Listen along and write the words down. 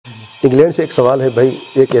England سے ایک سوال ہے بھائی،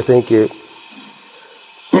 یہ کہتے ہیں کہ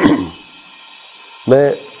میں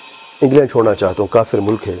انگلینڈ چھوڑنا چاہتا ہوں، کافر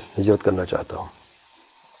ملک ہے، ہجرت کرنا چاہتا ہوں،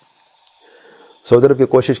 سعودی عرب کی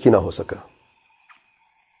کوشش کی نہ ہو سکا،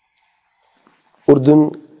 اردن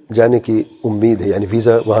جانے کی امید ہے، یعنی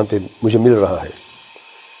ویزا وہاں پہ مجھے مل رہا ہے،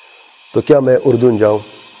 تو کیا میں اردن جاؤں،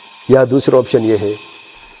 یا دوسرا آپشن یہ ہے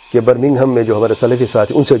کہ برمنگھم میں جو ہمارے سلفی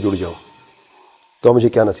ساتھی ان سے جڑ جاؤں؟ تو مجھے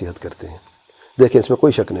کیا نصیحت کرتے ہیں؟ دیکھیں، اس میں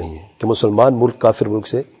کوئی شک نہیں ہے کہ مسلمان ملک کافر ملک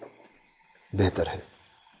سے بہتر ہے،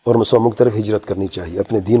 اور مسلمان ملک طرف ہجرت کرنی چاہیے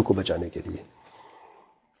اپنے دین کو بچانے کے لیے،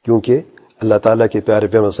 کیونکہ اللہ تعالیٰ کے پیارے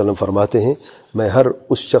پیغمبر صلی اللہ علیہ وسلم فرماتے ہیں میں ہر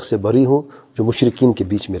اس شخص سے بری ہوں جو مشرکین کے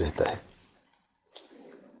بیچ میں رہتا ہے،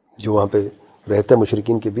 جو وہاں پہ رہتا ہے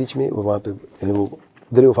مشرکین کے بیچ میں، وہ وہاں پہ یعنی وہ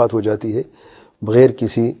ادھر وفات ہو جاتی ہے بغیر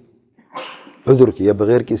کسی عذر کے یا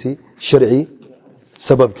بغیر کسی شرعی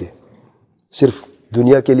سبب کے، صرف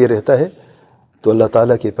دنیا کے لیے رہتا ہے، تو اللہ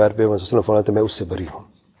تعالیٰ کے پیارے پیغمبر صلی اللہ علیہ وسلم فرماتے ہیں میں اس سے بری ہوں،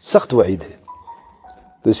 سخت وعید ہے۔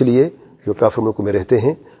 تو اس لیے جو کافر ملکوں میں رہتے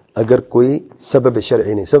ہیں، اگر کوئی سبب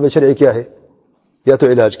شرعی نہیں، سبب شرعی کیا ہے؟ یا تو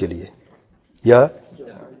علاج کے لیے، یا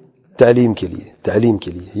تعلیم کے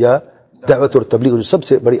لیے، یا دعوت اور تبلیغ، جو سب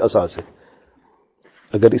سے بڑی اساس ہے،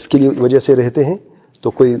 اگر اس کے لیے وجہ سے رہتے ہیں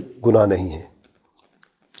تو کوئی گناہ نہیں ہے،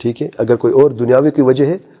 ٹھیک ہے۔ اگر کوئی اور دنیاوی کی وجہ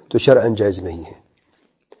ہے تو شرعاً جائز نہیں ہے۔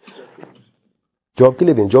 جاب کے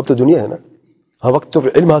لیے بھی، جاب تو دنیا ہے نا، ہاں وقت تو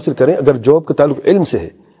علم حاصل کریں، اگر جاب کا تعلق علم سے ہے،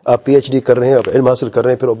 آپ پی ایچ ڈی کر رہے ہیں، آپ علم حاصل کر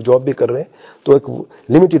رہے ہیں، پھر آپ جاب بھی کر رہے ہیں، تو ایک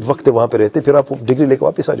لمیٹڈ وقت وہاں پہ رہتے، پھر آپ ڈگری لے کے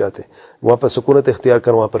واپس آ جاتے ہیں، وہاں پر سکونت اختیار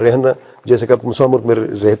کر وہاں پر رہنا، جیسے کہ آپ مسلمان ملک میں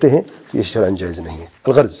رہتے ہیں، تو یہ شرعاً جائز نہیں ہے۔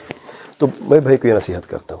 الغرض تو میں بھائی کو یہ نصیحت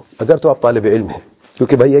کرتا ہوں، اگر تو آپ طالب علم ہیں،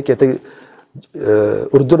 کیونکہ بھائی یہ کہتے ہیں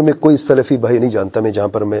اردن میں کوئی سلفی بھائی نہیں جانتا میں جہاں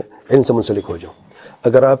پر میں علم سے منسلک ہو جاؤں،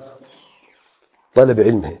 اگر آپ طالب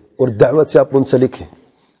علم ہیں اور دعوت سے آپ منسلک ہیں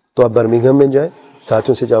تو آپ برمنگھم میں جائیں،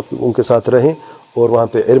 ساتھیوں سے آپ ان کے ساتھ رہیں اور وہاں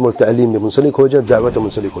پہ علم اور تعلیم میں منسلک ہو جائیں، دعوت میں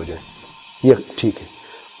منسلک ہو جائیں، یہ ٹھیک ہے۔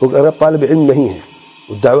 اگر آپ طالب علم نہیں ہیں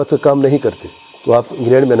اور دعوت کا کام نہیں کرتے تو آپ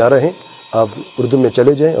انگلینڈ میں نہ رہیں، آپ اردن میں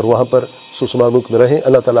چلے جائیں اور وہاں پر مسلمان ملک میں رہیں،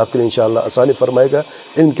 اللہ تعالیٰ آپ کے لیے انشاءاللہ آسانی فرمائے گا۔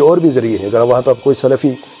 علم کے اور بھی ذریعے ہیں، اگر وہاں پہ آپ کوئی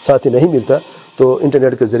سلفی ساتھی نہیں ملتا تو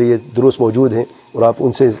انٹرنیٹ کے ذریعے دروس موجود ہیں اور آپ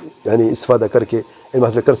ان سے یعنی استفادہ کر کے علم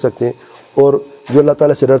حاصل کر سکتے ہیں، اور جو اللہ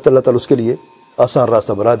تعالیٰ سے ڈرتا اللہ تعالیٰ اس کے لیے آسان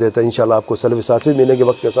راستہ بنا دیتا ہے۔ انشاءاللہ آپ کو سلفی ساتھ بھی ملیں گے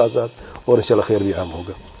وقت کے ساتھ ساتھ، اور انشاءاللہ خیر بھی عام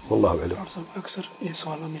ہوگا۔ واللہ اعلم۔ ڈاکٹر صاحب اکثر یہ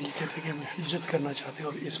سوالوں میں یہ کہتے ہیں کہ ہم ہجرت کرنا چاہتے ہیں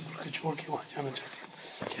اور اس ملک کو چھوڑ کے وہاں جانا چاہتے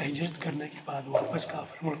ہیں، کیا ہجرت کرنے کے بعد واپس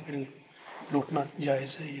کافر ملک میں لوٹنا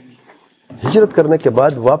جائز ہے یا نہیں؟ ہجرت کرنے کے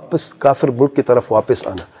بعد واپس کافر ملک کی طرف واپس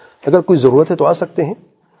آنا، اگر کوئی ضرورت ہے تو آ سکتے ہیں،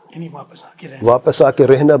 یعنی واپس آ کے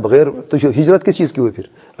رہنا بغیر، تو ہجرت کس چیز کی ہوئی پھر؟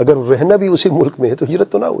 اگر رہنا بھی اسی ملک میں ہے تو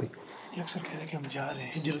ہجرت تو نہ ہوئی۔ اکثر کہتے ہیں کہ ہم جا رہے ہیں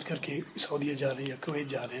ہجرت کر کے سعودیہ جا رہے ہیں یا کویت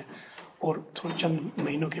جا رہے ہیں، اور چند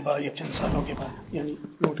مہینوں کے بعد یا چند سالوں کے بعد یعنی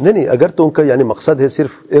نہیں، اگر تو ان کا یعنی مقصد ہے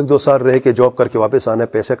صرف 1-2 سال رہ کے جاب کر کے واپس آنا ہے،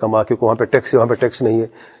 پیسے کما کے، وہاں پہ ٹیکس ہے وہاں پہ ٹیکس نہیں ہے،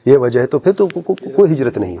 یہ وجہ ہے، تو پھر تو کوئی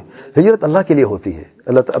ہجرت نہیں ہے۔ ہجرت اللہ کے لیے ہوتی ہے،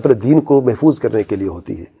 اللہ تعالیٰ اپنے دین کو محفوظ کرنے کے لیے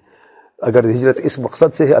ہوتی ہے۔ اگر ہجرت اس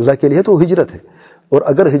مقصد سے ہے اللہ کے لیے تو وہ ہجرت ہے، اور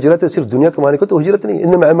اگر ہجرت ہے صرف دنیا کمانے کو تو ہجرت نہیں ہے۔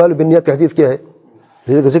 انما الاعمال بالنیات کا حدیث کیا ہے؟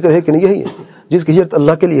 ہجرت کا ذکر ہے کہ نہیں؟ یہی ہے، جس کی ہجرت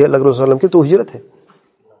اللہ کے لیے ہے، اللہ کے رسول صلی اللہ علیہ وسلم کی، تو ہجرت ہے،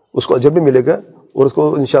 اس کو اجر بھی ملے گا، اور اس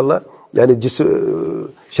کو انشاءاللہ یعنی جس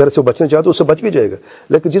شر سے بچنا چاہتا ہے اس سے بچ بھی جائے گا۔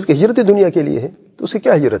 لیکن جس کی ہجرت دنیا کے لیے ہے تو اس کی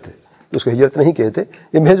کیا ہجرت ہے؟ تو اس کو ہجرت نہیں کہتے،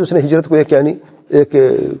 یہ محض اس نے ہجرت کو ایک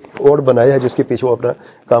اوڑ بنایا ہے جس کے پیچھے وہ اپنا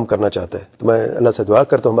کام کرنا چاہتا ہے۔ تو میں اللہ سے دعا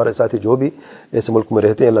کرتا ہوں ہمارے ساتھی جو بھی ایسے ملک میں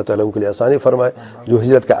رہتے ہیں اللہ تعالیٰ ان کے لیے آسانی فرمائے، جو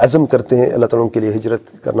ہجرت کا عزم کرتے ہیں اللہ تعالیٰ ان کے لیے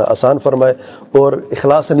ہجرت کرنا آسان فرمائے، اور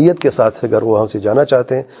اخلاص نیت کے ساتھ اگر وہ وہاں سے جانا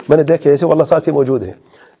چاہتے ہیں، میں نے دیکھے ایسے واللہ ساتھی موجود ہیں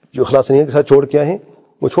جو اخلاص نیت کے ساتھ چھوڑ کے آئے ہیں،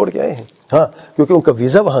 وہ چھوڑ کے آئے ہیں، ہاں کیونکہ ان کا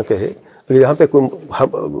ویزا وہاں کا ہے، اگر یہاں پہ کوئی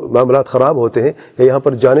معاملات خراب ہوتے ہیں یا یہاں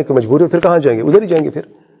پر جانے کی مجبوری ہے پھر کہاں جائیں گے؟ ادھر ہی جائیں گے پھر۔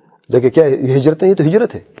 دیکھیں کیا یہ ہجرت نہیں ہے تو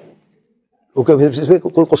ہجرت ہے، اس میں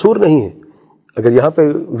کوئی قصور نہیں ہے۔ اگر یہاں پہ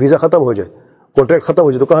ویزا ختم ہو جائے، کانٹریکٹ ختم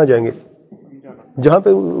ہو جائے تو کہاں جائیں گے؟ جہاں پہ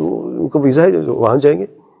ان کو ویزا ہے وہاں جائیں گے،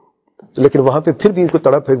 لیکن وہاں پہ پھر بھی ان کو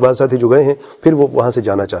تڑپ ایک بات ساتھی جو گئے ہیں پھر وہ وہاں سے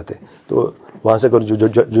جانا چاہتے ہیں، تو وہاں سے اگر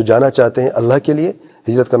جو جانا چاہتے ہیں اللہ کے لیے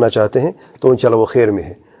ہجرت کرنا چاہتے ہیں تو انشاءاللہ وہ خیر میں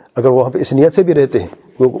ہے۔ اگر وہاں پہ اس نیت سے بھی رہتے ہیں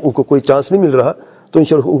ان کو کوئی چانس نہیں مل رہا تو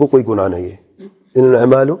انشاءاللہ ان کو کوئی گناہ نہیں ہے۔ ان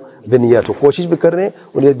الاعمال بالنیات، وہ کوشش بھی کر رہے ہیں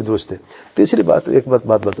اور نیت بھی درست ہے۔ تیسری بات ایک بات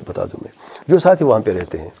بتا دوں میں، جو ساتھی وہاں پہ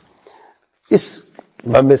رہتے ہیں اس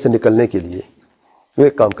معاملے سے نکلنے کے لیے وہ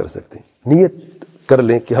ایک کام کر سکتے ہیں، نیت کر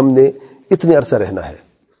لیں کہ ہم نے اتنے عرصہ رہنا ہے،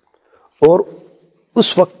 اور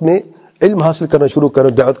اس وقت میں علم حاصل کرنا شروع کریں،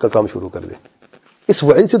 دعوت کا کام شروع کر دیں۔ اس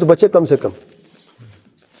وعید سے تو بچے کم سے کم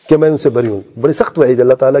کہ میں ان سے بری ہوں. بڑی سخت وعید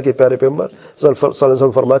اللہ تعالیٰ کے پیارے پیغمبر صلی اللہ علیہ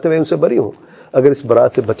وسلم فرماتے ہیں میں ان سے بری ہوں. اگر اس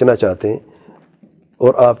برات سے بچنا چاہتے ہیں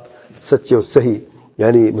اور آپ سچے اور صحیح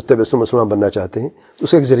یعنی متبع سنت مسلمان بننا چاہتے ہیں تو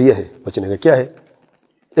اس کا ایک ذریعہ ہے بچنے کا. کیا ہے؟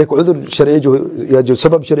 ایک عذر شرعی جو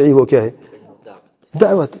سبب شرعی وہ کیا ہے؟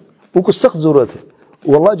 دعوت. ان کو سخت ضرورت ہے.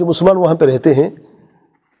 واللہ جو مسلمان وہاں پہ رہتے ہیں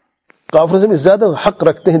کافروں سے بھی زیادہ حق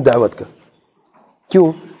رکھتے ہیں دعوت کا.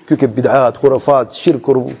 کیوں؟ کیونکہ بدعات، خرافات، شرک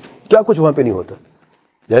اور کیا کچھ وہاں پہ نہیں ہوتا.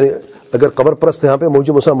 یعنی اگر قبر پرست یہاں پہ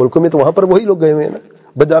موجود مسلمان ملکوں میں تو وہاں پر وہی لوگ گئے ہوئے ہیں نا،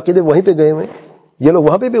 بدعقیدے وہیں پہ گئے ہوئے ہیں، یہ لوگ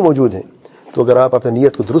وہاں پہ بھی موجود ہیں. تو اگر آپ اپنی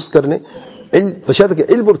نیت کو درست کر لیں، بشرط کہ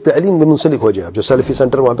علم اور تعلیم میں منسلک ہو جائے. آپ جو سلفی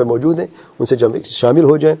سینٹر وہاں پہ موجود ہیں ان سے شامل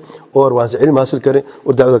ہو جائیں اور وہاں سے علم حاصل کریں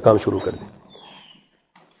اور دعوت کا کام شروع کر دیں.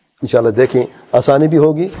 انشاءاللہ دیکھیں آسانی بھی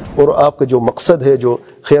ہوگی اور آپ کا جو مقصد ہے، جو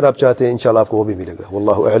خیر آپ چاہتے ہیں، انشاءاللہ آپ کو وہ بھی ملے گا.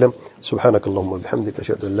 واللہ اعلم. سبحانک اللہم و بحمدک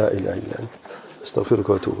اشہد ان لا الہ الا انت استغفرک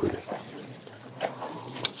و اتوب الیک.